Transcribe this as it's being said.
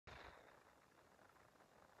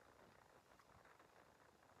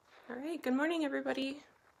All right, good morning everybody.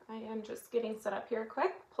 I am just getting set up here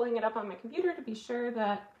quick, pulling it up on my computer to be sure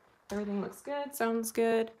that everything looks good, sounds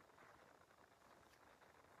good.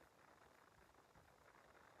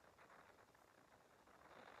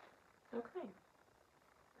 Okay,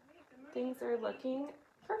 things are looking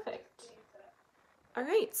perfect. All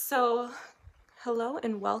right, so hello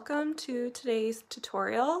and welcome to today's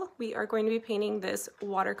tutorial. We are going to be painting this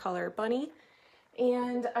watercolor bunny.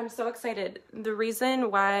 And I'm so excited. The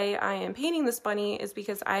reason why I am painting this bunny is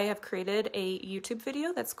because I have created a YouTube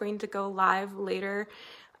video that's going to go live later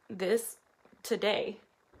today.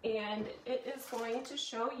 And it is going to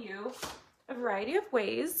show you a variety of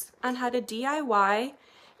ways on how to DIY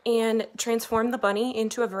and transform the bunny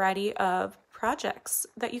into a variety of projects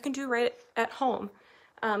that you can do right at home.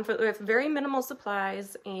 With very minimal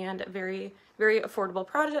supplies and very affordable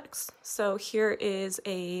projects. So here is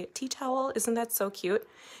a tea towel, isn't that so cute?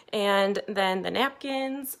 And then the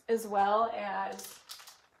napkins, as well as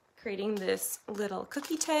creating this little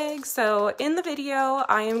cookie tag. So in the video,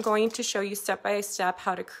 I am going to show you step by step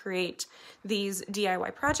how to create these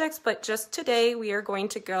DIY projects, but just today we are going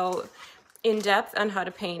to go in depth on how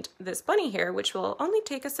to paint this bunny here, which will only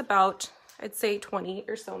take us about, I'd say 20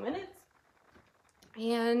 or so minutes.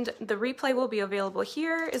 And the replay will be available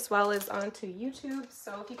here as well as onto YouTube.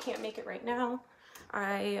 So if you can't make it right now,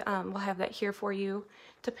 I will have that here for you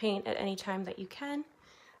to paint at any time that you can.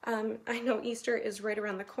 I know Easter is right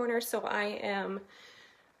around the corner, so I am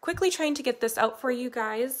quickly trying to get this out for you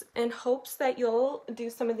guys in hopes that you'll do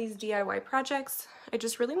some of these DIY projects. I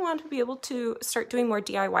just really want to be able to start doing more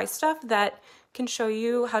DIY stuff that can show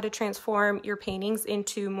you how to transform your paintings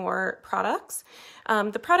into more products.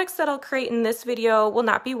 The products that I'll create in this video will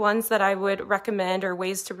not be ones that I would recommend or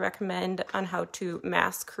ways to recommend on how to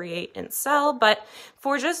mass create and sell, but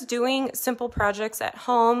for just doing simple projects at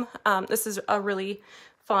home, this is a really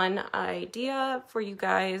fun idea for you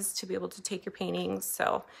guys to be able to take your paintings.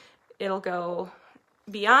 So it'll go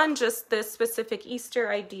beyond just this specific Easter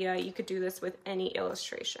idea. You could do this with any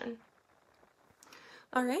illustration.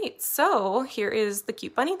 All right, so here is the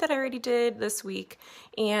cute bunny that I already did this week,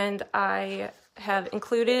 and I have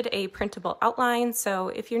included a printable outline. So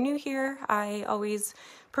if you're new here, I always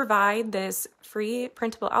provide this free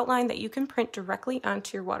printable outline that you can print directly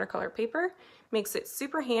onto your watercolor paper. Makes it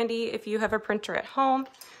super handy if you have a printer at home,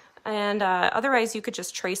 and otherwise you could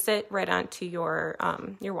just trace it right onto your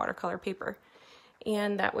watercolor paper.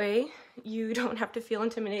 And that way you don't have to feel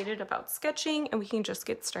intimidated about sketching, and we can just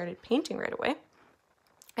get started painting right away.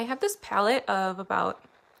 I have this palette of about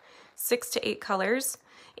 6 to 8 colors,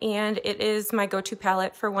 and it is my go-to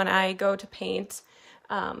palette for when I go to paint.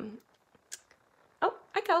 Oh,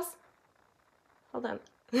 hi Kels. Hold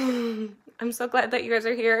on. I'm so glad that you guys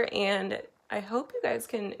are here, and I hope you guys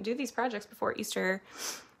can do these projects before Easter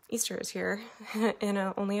is here in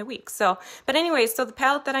only a week. So, but anyway, so the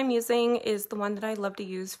palette that I'm using is the one that I love to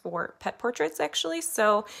use for pet portraits actually.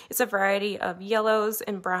 So it's a variety of yellows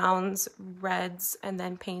and browns, reds, and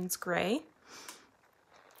then Payne's gray.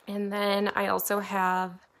 And then I also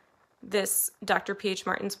have this Dr. P.H.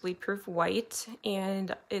 Martin's Bleed Proof White,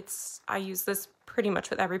 and I use this pretty much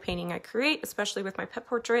with every painting I create, especially with my pet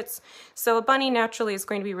portraits. So a bunny naturally is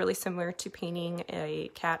going to be really similar to painting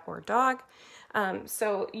a cat or dog.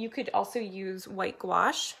 So you could also use white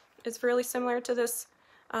gouache. It's really similar to this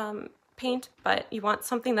paint, but you want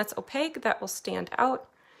something that's opaque that will stand out.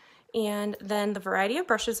 And then the variety of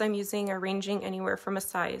brushes I'm using are ranging anywhere from a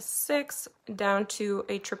size 6 down to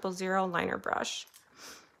a 000 liner brush.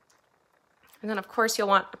 And then of course you'll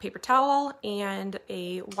want a paper towel and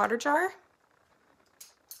a water jar.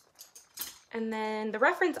 And then the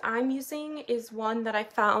reference I'm using is one that I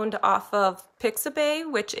found off of Pixabay,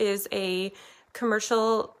 which is a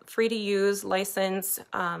commercial free-to-use license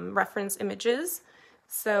reference images.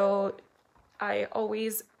 So I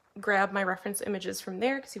always grab my reference images from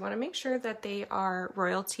there because you want to make sure that they are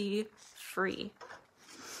royalty free.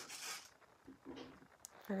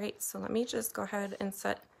 All right, so let me just go ahead and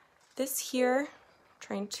set this here,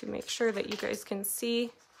 trying to make sure that you guys can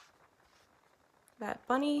see that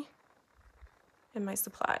bunny and my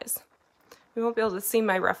supplies. We won't be able to see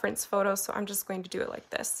my reference photo, so I'm just going to do it like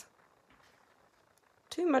this.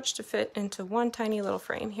 Too much to fit into one tiny little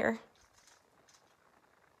frame here.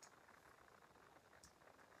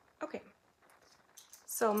 Okay,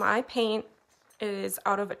 so my paint is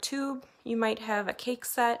out of a tube. You might have a cake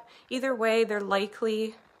set. Either way, they're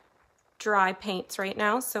likely dry paints right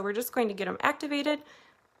now, so we're just going to get them activated.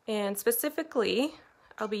 And specifically,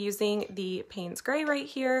 I'll be using the Payne's Gray right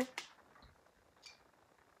here,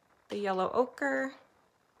 the yellow ochre,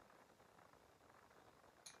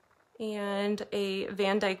 and a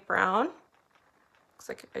Van Dyke brown. Looks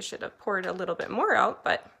like I should have poured a little bit more out,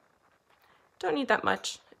 but don't need that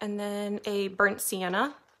much. And then a burnt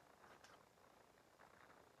sienna.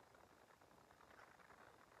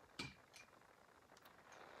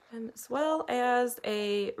 And as well as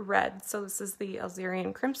a red. So this is the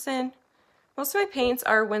Algerian Crimson. Most of my paints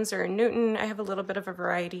are Winsor & Newton. I have a little bit of a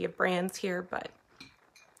variety of brands here, but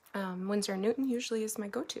Winsor & Newton usually is my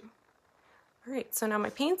go-to. All right, so now my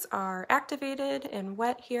paints are activated and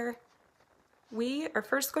wet here. We are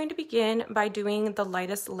first going to begin by doing the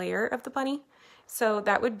lightest layer of the bunny. So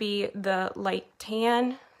that would be the light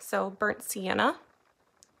tan, so burnt sienna,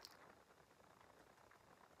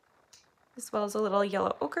 as well as a little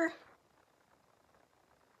yellow ochre,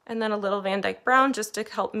 and then a little Van Dyke brown just to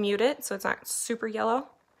help mute it so it's not super yellow,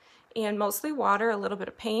 and mostly water, a little bit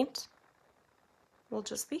of paint. We'll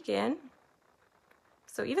just begin.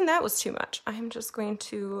 So even that was too much. I'm just going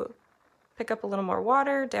to pick up a little more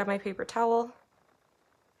water, dab my paper towel.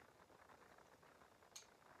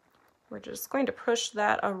 We're just going to push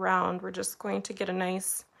that around. We're just going to get a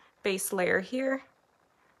nice base layer here,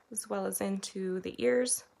 as well as into the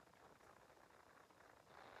ears.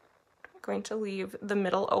 I'm going to leave the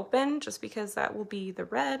middle open just because that will be the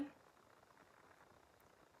red.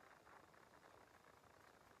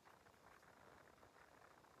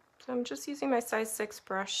 So I'm just using my size 6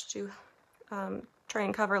 brush to try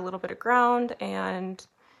and cover a little bit of ground and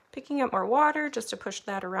picking up more water just to push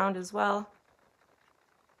that around as well.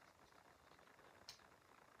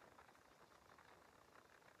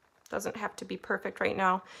 Doesn't have to be perfect right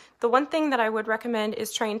now. The one thing that I would recommend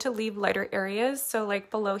is trying to leave lighter areas, so like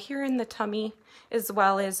below here in the tummy as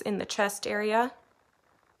well as in the chest area.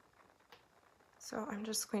 So I'm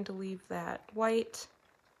just going to leave that white.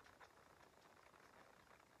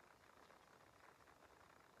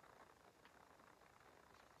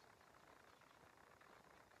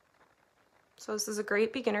 So this is a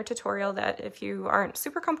great beginner tutorial that if you aren't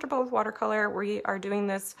super comfortable with watercolor, we are doing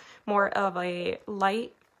this more of a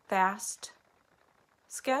light, fast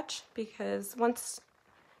sketch, because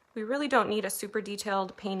we really don't need a super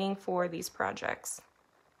detailed painting for these projects.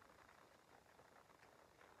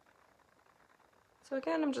 So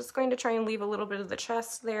again, I'm just going to try and leave a little bit of the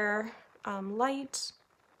chest there light.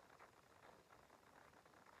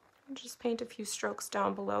 And just paint a few strokes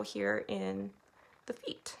down below here in the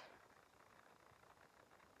feet.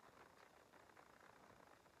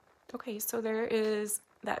 Okay, so there is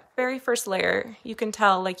that very first layer. You can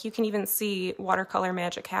tell, like you can even see watercolor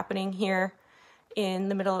magic happening here in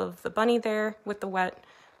the middle of the bunny there with the wet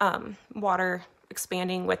water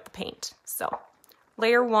expanding with the paint. So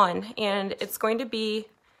layer 1, and it's going to be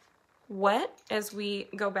wet as we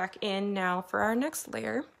go back in now for our next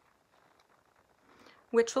layer,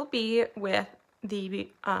 which will be with the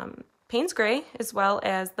Payne's Gray as well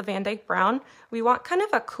as the Van Dyke Brown. We want kind of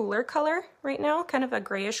a cooler color right now, kind of a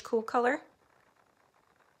grayish cool color.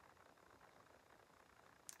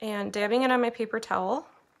 And dabbing it on my paper towel.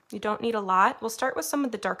 You don't need a lot. We'll start with some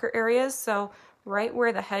of the darker areas, so right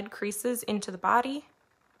where the head creases into the body,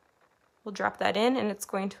 we'll drop that in and it's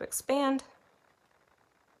going to expand.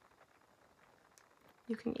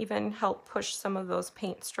 You can even help push some of those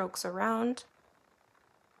paint strokes around.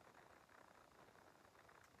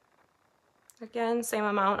 Again, same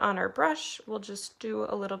amount on our brush. We'll just do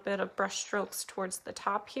a little bit of brush strokes towards the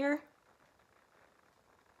top here.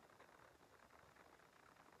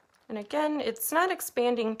 And again, it's not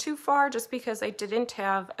expanding too far just because I didn't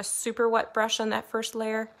have a super wet brush on that first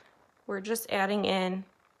layer. We're just adding in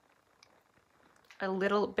a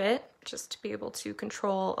little bit just to be able to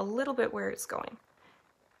control a little bit where it's going.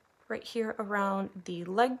 Right here around the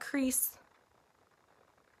leg crease.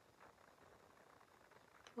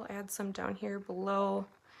 We'll add some down here below.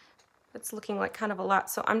 It's looking like kind of a lot,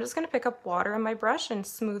 so I'm just going to pick up water on my brush and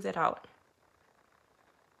smooth it out.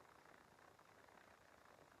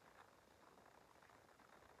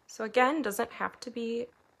 So again, doesn't have to be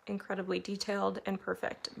incredibly detailed and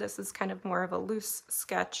perfect. This is kind of more of a loose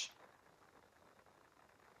sketch.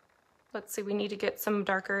 Let's see, we need to get some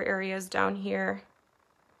darker areas down here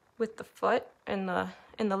with the foot and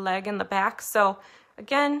the leg and the back. So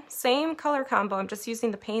again, same color combo. I'm just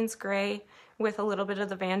using the Payne's Gray with a little bit of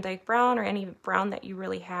the Van Dyke Brown or any brown that you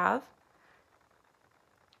really have.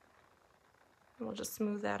 And we'll just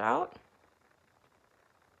smooth that out.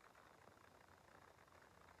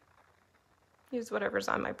 Use whatever's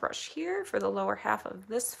on my brush here for the lower half of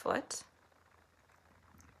this foot.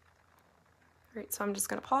 All right, so I'm just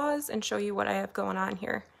gonna pause and show you what I have going on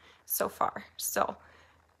here so far. So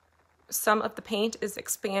some of the paint is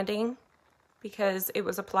expanding because it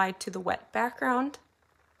was applied to the wet background.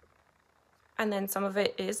 and then some of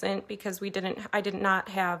it isn't because I did not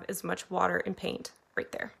have as much water and paint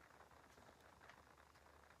right there.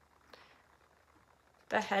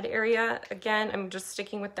 The head area, again, I'm just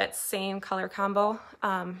sticking with that same color combo.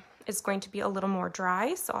 Is going to be a little more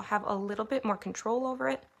dry, so I'll have a little bit more control over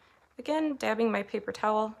it. Again, dabbing my paper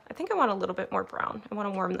towel. I think I want a little bit more brown. I want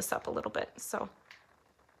to warm this up a little bit, so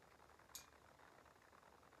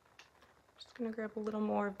just gonna grab a little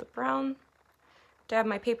more of the brown, dab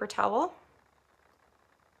my paper towel,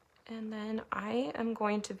 and then I am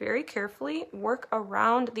going to very carefully work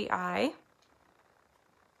around the eye.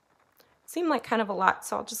 Seemed like kind of a lot,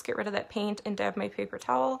 so I'll just get rid of that paint and dab my paper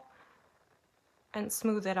towel and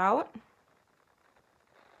smooth it out.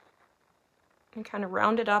 And kind of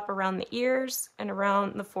round it up around the ears and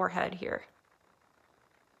around the forehead here.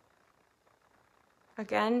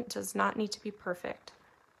 Again, does not need to be perfect.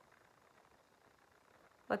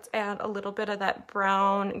 Let's add a little bit of that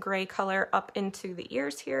brown gray color up into the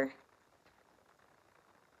ears here.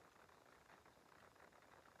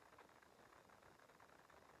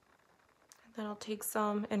 Then I'll take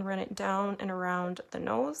some and run it down and around the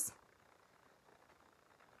nose.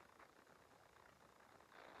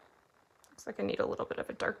 Looks like I need a little bit of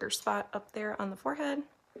a darker spot up there on the forehead.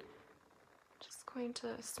 Just going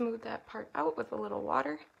to smooth that part out with a little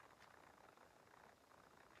water.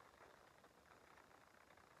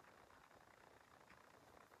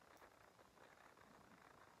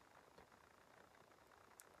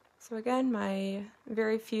 So again, my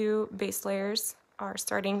very few base layers are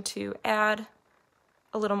starting to add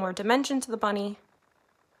a little more dimension to the bunny.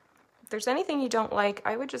 If there's anything you don't like,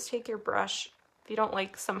 I would just take your brush. If you don't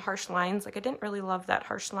like some harsh lines, like I didn't really love that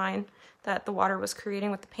harsh line that the water was creating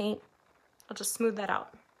with the paint, I'll just smooth that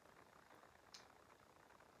out.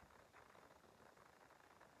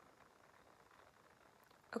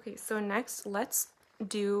 Okay, so next let's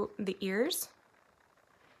do the ears.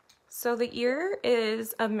 So the ear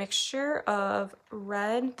is a mixture of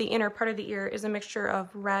red, the inner part of the ear is a mixture of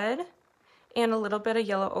red and a little bit of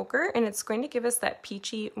yellow ochre, and it's going to give us that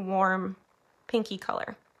peachy, warm, pinky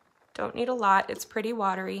color. Don't need a lot, it's pretty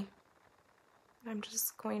watery. I'm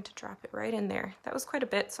just going to drop it right in there. That was quite a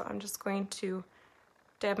bit, so I'm just going to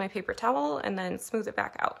dab my paper towel and then smooth it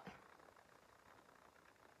back out.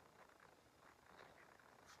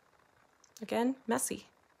 Again, messy.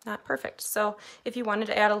 Not perfect. So if you wanted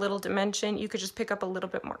to add a little dimension, you could just pick up a little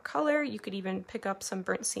bit more color. You could even pick up some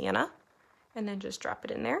burnt sienna and then just drop it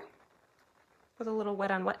in there with a little wet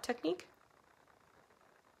on wet technique.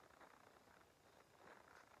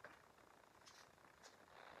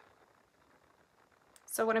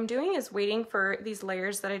 So what I'm doing is waiting for these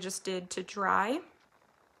layers that I just did to dry,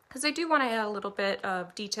 because I do want to add a little bit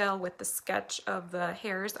of detail with the sketch of the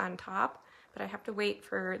hairs on top, but I have to wait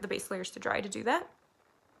for the base layers to dry to do that.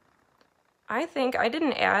 I think I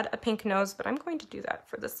didn't add a pink nose, but I'm going to do that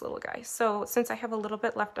for this little guy. So since I have a little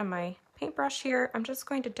bit left on my paintbrush here, I'm just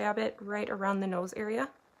going to dab it right around the nose area.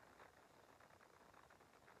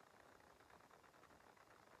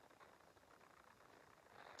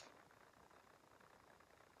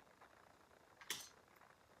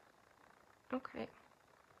 Okay.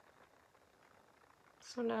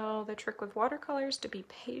 So now the trick with watercolors to be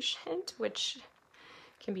patient, which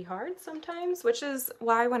can be hard sometimes, which is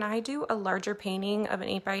why when I do a larger painting of an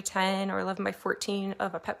 8x10 or 11x14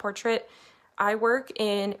 of a pet portrait, I work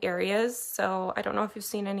in areas. So I don't know if you've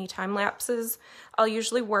seen any time lapses. I'll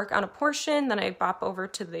usually work on a portion, then I bop over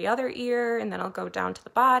to the other ear, and then I'll go down to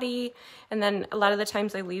the body. And then a lot of the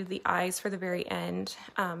times I leave the eyes for the very end,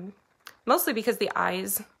 mostly because the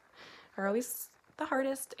eyes are always the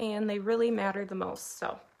hardest and they really matter the most.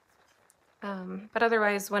 So, but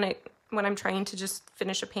otherwise when I'm trying to just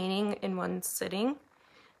finish a painting in one sitting,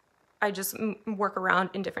 I just work around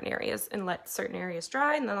in different areas and let certain areas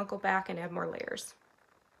dry, and then I'll go back and add more layers.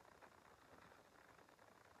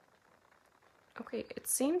 Okay, it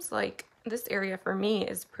seems like this area for me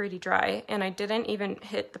is pretty dry, and I didn't even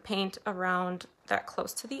hit the paint around that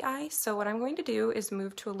close to the eye. So what I'm going to do is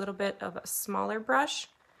move to a little bit of a smaller brush.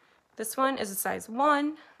 This one is a size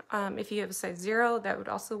 1. If you have a size 0, that would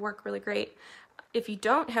also work really great. If you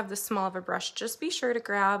don't have this small of a brush, just be sure to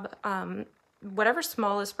grab whatever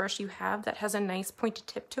smallest brush you have that has a nice pointed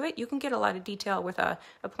tip to it. You can get a lot of detail with a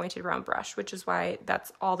pointed round brush, which is why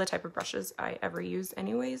that's all the type of brushes I ever use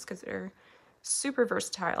anyways, because they're super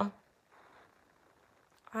versatile.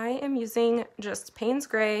 I am using just Payne's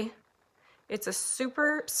Gray. It's a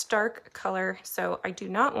super stark color, so I do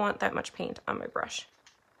not want that much paint on my brush.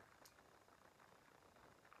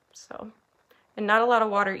 So, and not a lot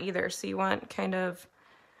of water either, so you want kind of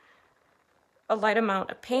a light amount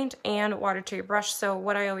of paint and water to your brush. So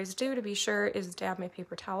what I always do to be sure is dab my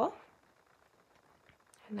paper towel.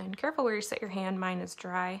 And then careful where you set your hand, mine is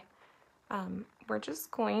dry. We're just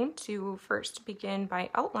going to first begin by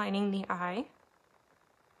outlining the eye,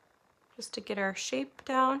 just to get our shape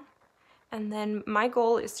down. And then my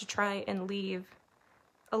goal is to try and leave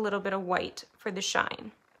a little bit of white for the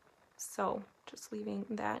shine. So just leaving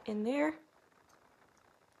that in there.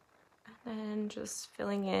 And then just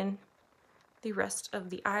filling in the rest of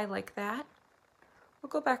the eye like that. We'll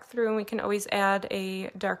go back through and we can always add a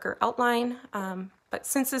darker outline. But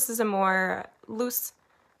since this is a more loose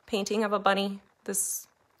painting of a bunny, this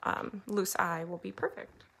loose eye will be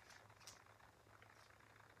perfect.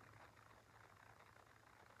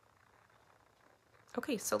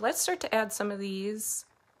 Okay, so let's start to add some of these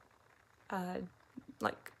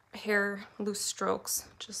like hair loose strokes,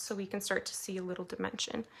 just so we can start to see a little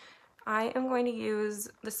dimension. I am going to use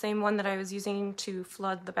the same one that I was using to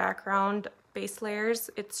flood the background base layers.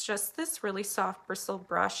 It's just this really soft bristle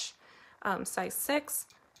brush, size 6.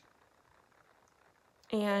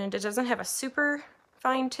 And it doesn't have a super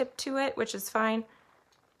fine tip to it, which is fine.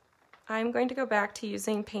 I'm going to go back to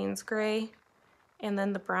using Payne's Gray and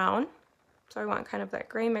then the brown. So I want kind of that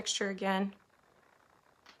gray mixture again.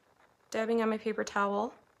 Dabbing on my paper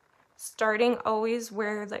towel, starting always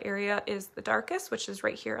where the area is the darkest, which is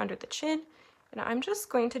right here under the chin. And I'm just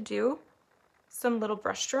going to do some little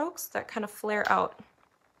brush strokes that kind of flare out.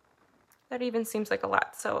 That even seems like a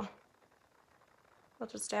lot, so I'll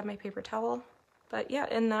just dab my paper towel. But yeah,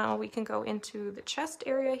 and now we can go into the chest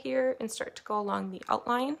area here and start to go along the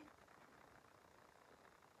outline.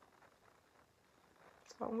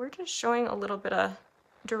 So we're just showing a little bit of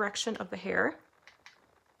direction of the hair.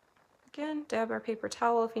 Again, dab our paper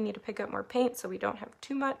towel if you need to pick up more paint so we don't have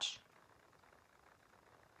too much.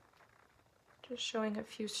 Just showing a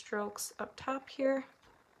few strokes up top here.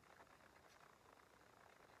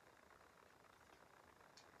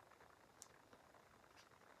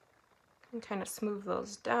 And kind of smooth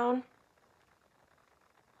those down.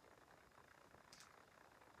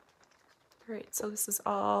 All right, so this is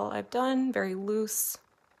all I've done, very loose.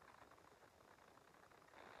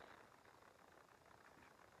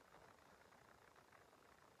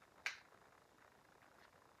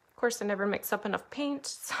 Of course, I never mix up enough paint,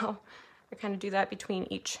 so I kind of do that between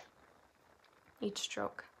each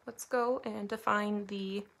stroke. Let's go and define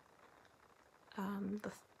the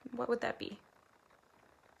what would that be?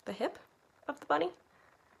 The hip of the bunny.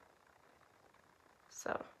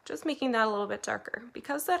 So just making that a little bit darker.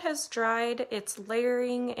 Because that has dried, it's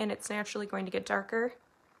layering and it's naturally going to get darker.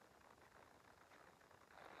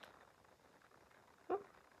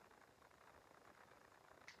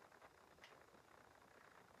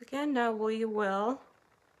 Again, now we will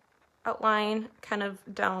outline kind of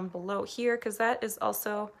down below here, because that is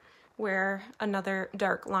also where another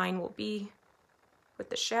dark line will be with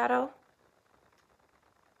the shadow.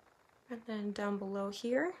 And then down below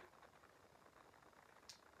here,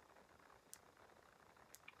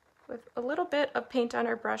 with a little bit of paint on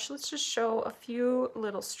our brush, let's just show a few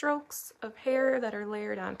little strokes of hair that are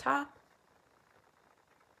layered on top.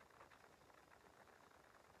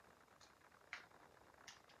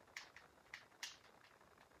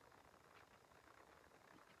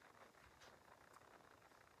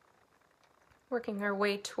 Working our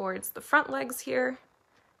way towards the front legs here,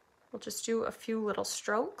 we'll just do a few little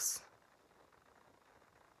strokes.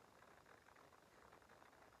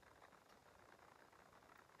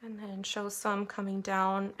 And then show some coming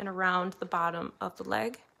down and around the bottom of the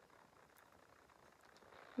leg.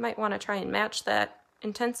 You might want to try and match that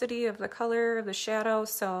intensity of the color of the shadow,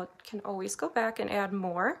 so you can always go back and add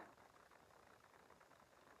more.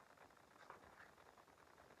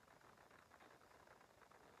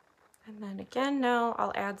 And then again, now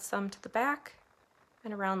I'll add some to the back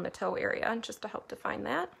and around the toe area just to help define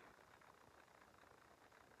that.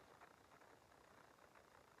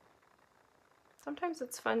 Sometimes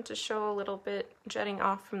it's fun to show a little bit jetting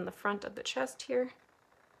off from the front of the chest here.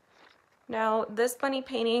 Now, this bunny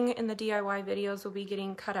painting in the DIY videos will be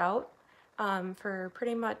getting cut out for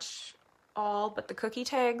pretty much all but the cookie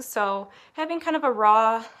tags, so having kind of a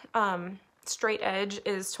raw straight edge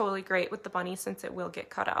is totally great with the bunny since it will get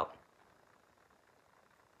cut out.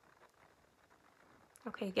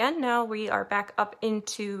 Okay, again, now we are back up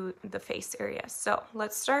into the face area. So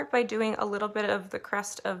let's start by doing a little bit of the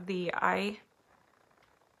crest of the eye,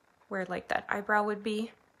 where like that eyebrow would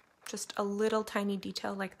be, just a little tiny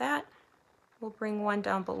detail like that. We'll bring one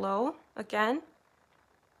down below again,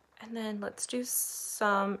 and then let's do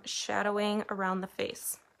some shadowing around the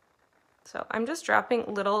face. So I'm just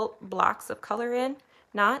dropping little blocks of color in,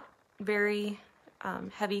 not very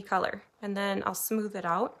heavy color, and then I'll smooth it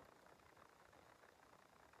out.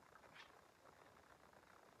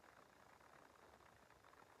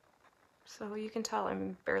 So you can tell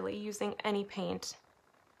I'm barely using any paint.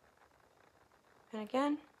 And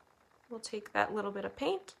again, we'll take that little bit of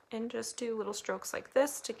paint and just do little strokes like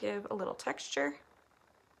this to give a little texture.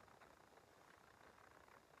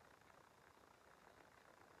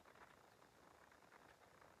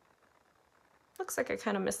 Looks like I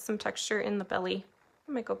kind of missed some texture in the belly.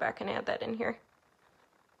 I might go back and add that in here,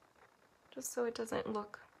 just so it doesn't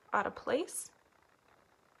look out of place.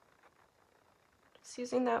 Just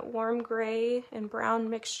using that warm gray and brown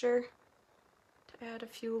mixture to add a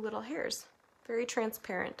few little hairs. Very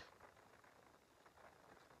transparent.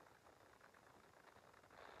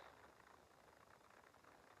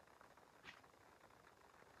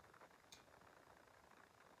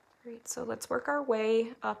 Great, so let's work our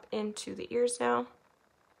way up into the ears now.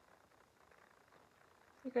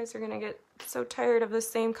 You guys are gonna get so tired of the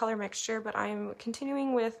same color mixture, but I'm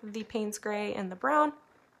continuing with the Payne's Gray and the brown.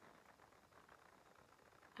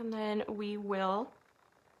 And then we will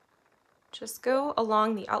just go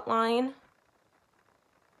along the outline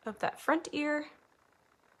of that front ear,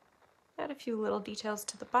 add a few little details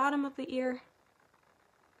to the bottom of the ear.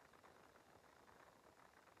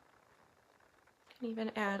 Can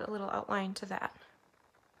even add a little outline to that.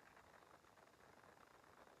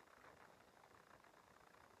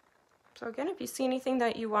 So again, if you see anything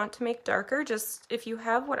that you want to make darker, just if you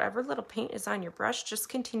have whatever little paint is on your brush, just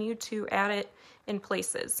continue to add it in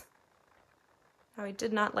places. Now I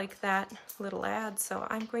did not like that little add, so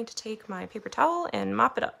I'm going to take my paper towel and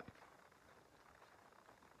mop it up.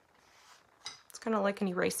 It's kind of like an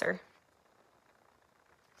eraser.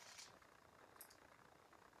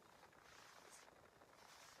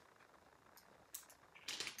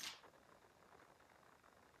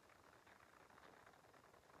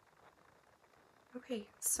 Okay,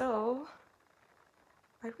 so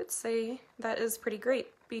I would say that is pretty great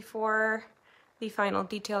before the final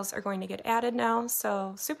details are going to get added now.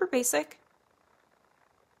 So super basic.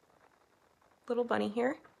 Little bunny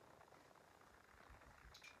here.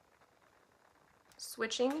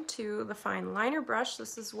 Switching to the fine liner brush,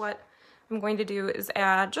 this is what I'm going to do is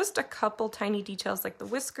add just a couple tiny details like the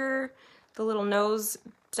whisker, the little nose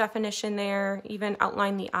definition there, even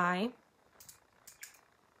outline the eye.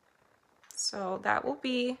 So that will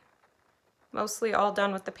be mostly all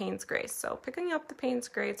done with the Payne's Gray. So picking up the Payne's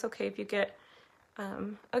Gray, it's okay if you get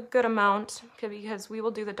a good amount, because we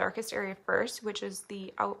will do the darkest area first, which is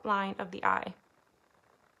the outline of the eye.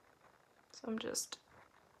 So I'm just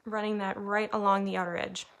running that right along the outer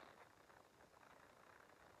edge.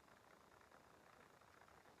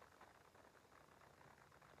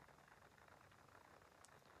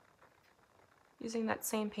 Using that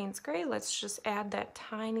same Payne's Gray, let's just add that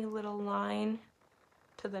tiny little line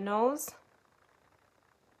to the nose.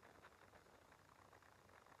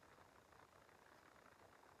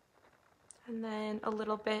 And then a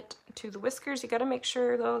little bit to the whiskers. You gotta make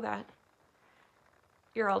sure though that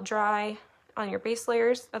you're all dry on your base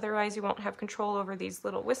layers, otherwise you won't have control over these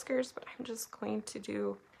little whiskers, but I'm just going to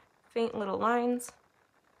do faint little lines.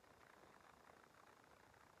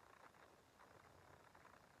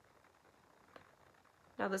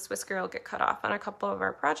 Now this whisker will get cut off on a couple of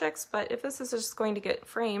our projects, but if this is just going to get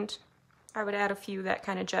framed, I would add a few that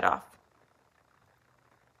kind of jet off.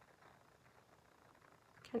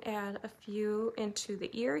 Can add a few into the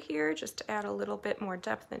ear here just to add a little bit more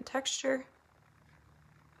depth and texture.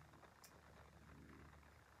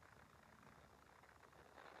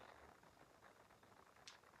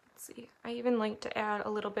 Let's see, I even like to add a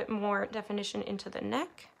little bit more definition into the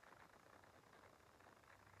neck.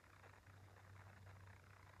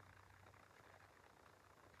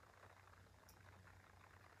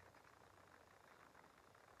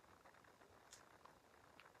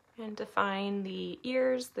 And define the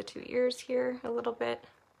ears, the two ears here a little bit.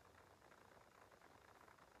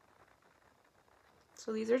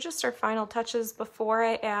 So these are just our final touches before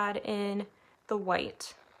I add in the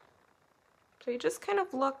white. So you just kind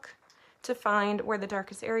of look to find where the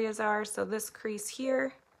darkest areas are. So this crease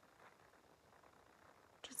here,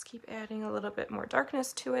 just keep adding a little bit more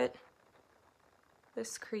darkness to it.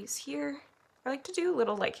 This crease here, I like to do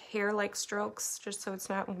little like hair-like strokes just so it's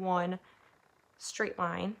not one straight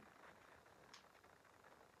line.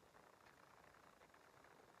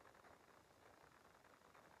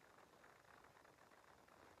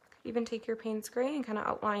 Even take your Payne's Gray and kind of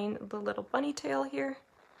outline the little bunny tail here.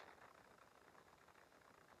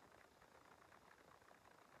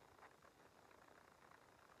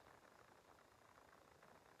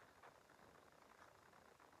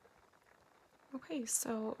 Okay,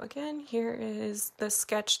 so again, here is the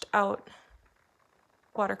sketched out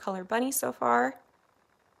watercolor bunny so far.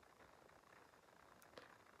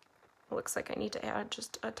 It looks like I need to add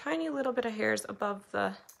just a tiny little bit of hairs above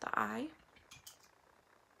the eye.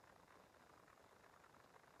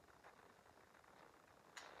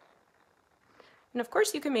 And of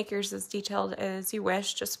course you can make yours as detailed as you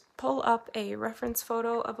wish. Just pull up a reference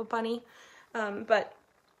photo of a bunny. But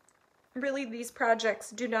really these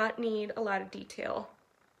projects do not need a lot of detail.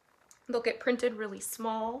 They'll get printed really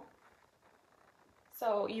small,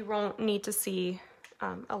 so you won't need to see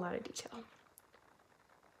a lot of detail.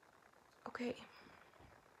 Okay,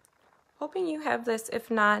 hoping you have this.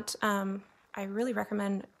 If not, I really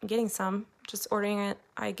recommend getting some, just ordering it.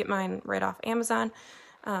 I get mine right off Amazon.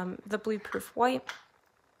 The Blue Proof White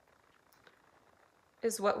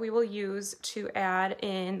is what we will use to add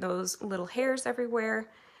in those little hairs everywhere.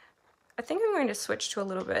 I think I'm going to switch to a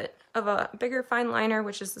little bit of a bigger fine liner,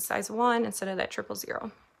 which is the size 1 instead of that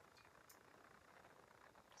 000.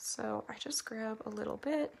 So I just grab a little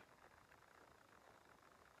bit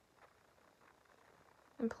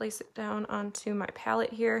and place it down onto my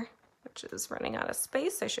palette here, which is running out of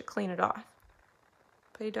space. I should clean it off,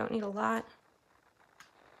 but you don't need a lot.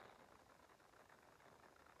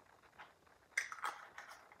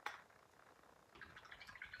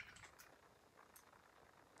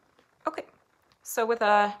 Okay, so with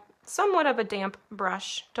a somewhat of a damp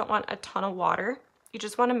brush, don't want a ton of water. You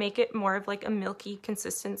just want to make it more of like a milky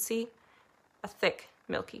consistency, a thick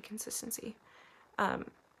milky consistency.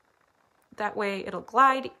 That way it'll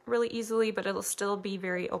glide really easily, but it'll still be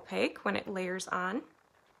very opaque when it layers on. You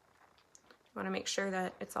want to make sure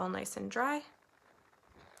that it's all nice and dry.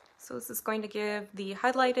 So this is going to give the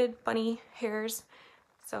highlighted bunny hairs.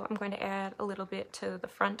 So I'm going to add a little bit to the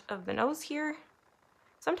front of the nose here.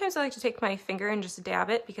 Sometimes I like to take my finger and just dab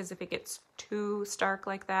it, because if it gets too stark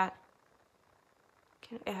like that,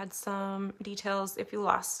 you can add some details. If you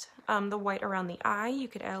lost the white around the eye, you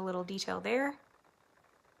could add a little detail there.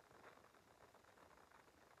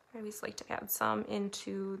 I always like to add some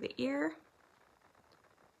into the ear.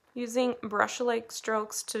 Using brush-like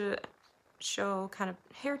strokes to show kind of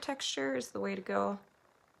hair texture is the way to go.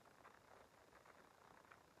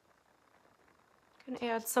 You can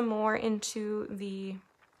add some more into the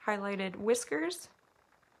highlighted whiskers.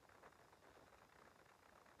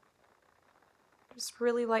 Just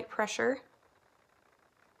really light pressure.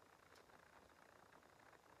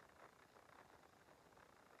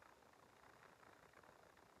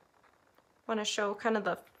 Want to show kind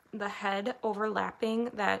of the head overlapping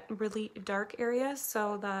that really dark area,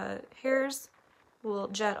 so the hairs will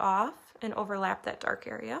jet off and overlap that dark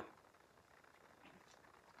area.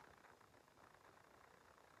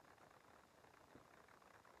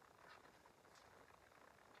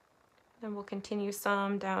 Then we'll continue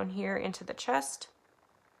some down here into the chest.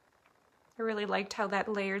 I really liked how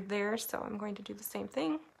that layered there, so I'm going to do the same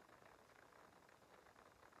thing.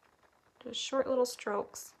 Just short little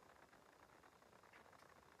strokes.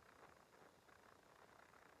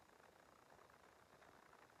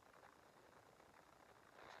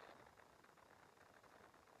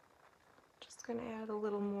 Just going to add a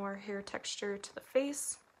little more hair texture to the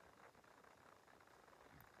face.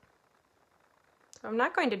 So I'm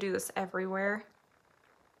not going to do this everywhere.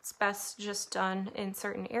 It's best just done in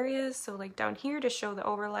certain areas. So like down here to show the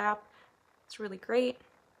overlap, it's really great.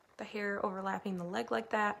 The hair overlapping the leg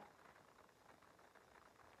like that.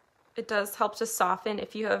 It does help to soften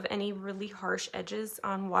if you have any really harsh edges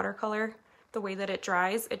on watercolor. The way that it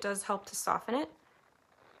dries, it does help to soften it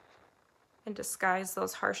and disguise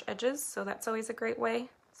those harsh edges. So that's always a great way.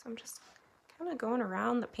 So I'm just kind of going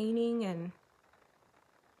around the painting, and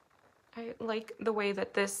I like the way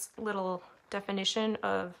that this little definition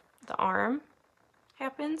of the arm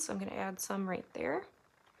happens, so I'm going to add some right there.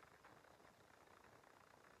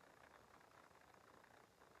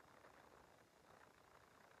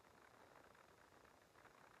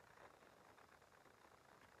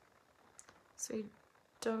 So you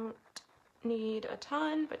don't need a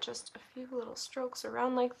ton, but just a few little strokes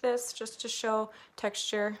around like this, just to show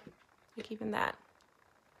texture. Like even that.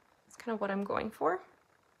 That's kind of what I'm going for.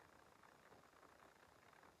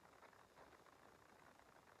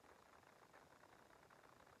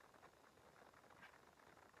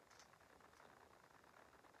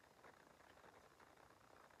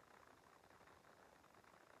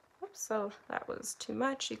 So that was too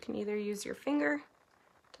much. You can either use your finger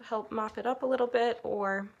to help mop it up a little bit,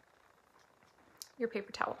 or your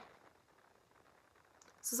paper towel.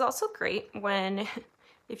 This is also great when,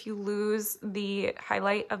 if you lose the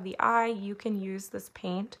highlight of the eye, you can use this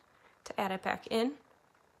paint to add it back in.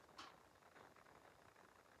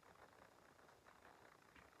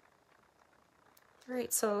 All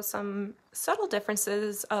right, so some subtle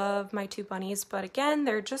differences of my two bunnies, but again,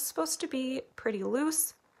 they're just supposed to be pretty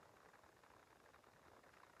loose.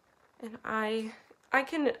 And I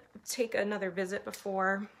can take another visit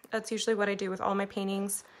before. That's usually what I do with all my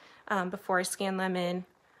paintings before I scan them in,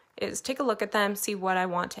 is take a look at them, see what I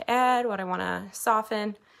want to add, what I want to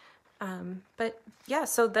soften. But yeah,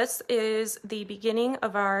 so this is the beginning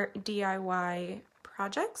of our DIY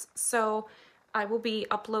projects. So I will be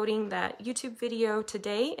uploading that YouTube video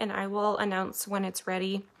today, and I will announce when it's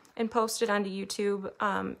ready and post it onto YouTube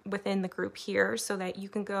within the group here so that you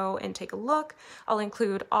can go and take a look. I'll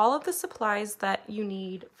include all of the supplies that you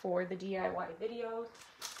need for the DIY video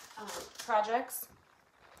projects.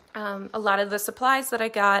 A lot of the supplies that I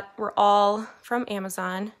got were all from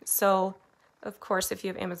Amazon. So of course, if you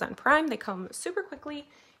have Amazon Prime, they come super quickly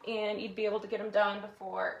and you'd be able to get them done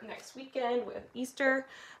before next weekend with Easter.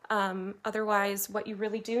 Otherwise, what you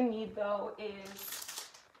really do need though is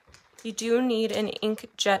you do need an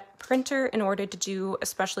inkjet printer in order to do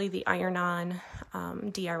especially the iron-on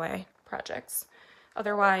DIY projects.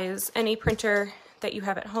 Otherwise, any printer that you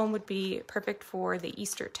have at home would be perfect for the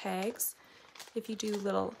Easter tags. If you do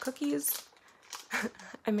little cookies,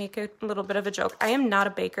 I make a little bit of a joke. I am not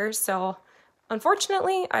a baker, so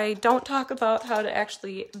unfortunately, I don't talk about how to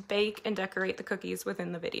actually bake and decorate the cookies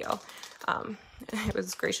within the video. I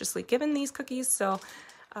was graciously given these cookies, so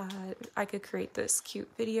I could create this cute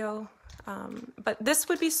video. But this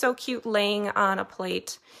would be so cute laying on a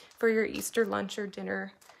plate for your Easter lunch or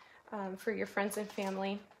dinner for your friends and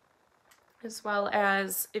family. As well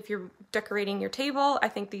as if you're decorating your table, I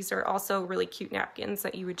think these are also really cute napkins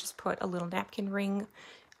that you would just put a little napkin ring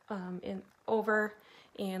in over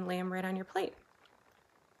and lay them right on your plate.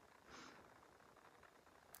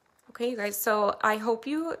 Okay, you guys, so I hope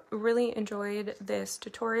you really enjoyed this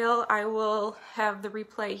tutorial. I will have the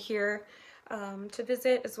replay here to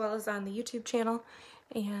visit as well as on the YouTube channel.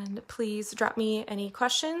 And please drop me any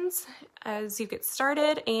questions as you get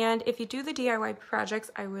started. And if you do the DIY projects,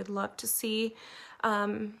 I would love to see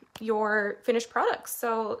your finished products.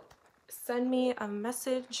 So send me a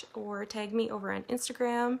message or tag me over on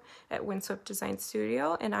Instagram at Windswept Design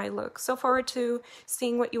Studio. And I look so forward to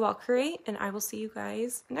seeing what you all create. And I will see you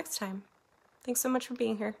guys next time. Thanks so much for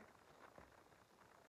being here.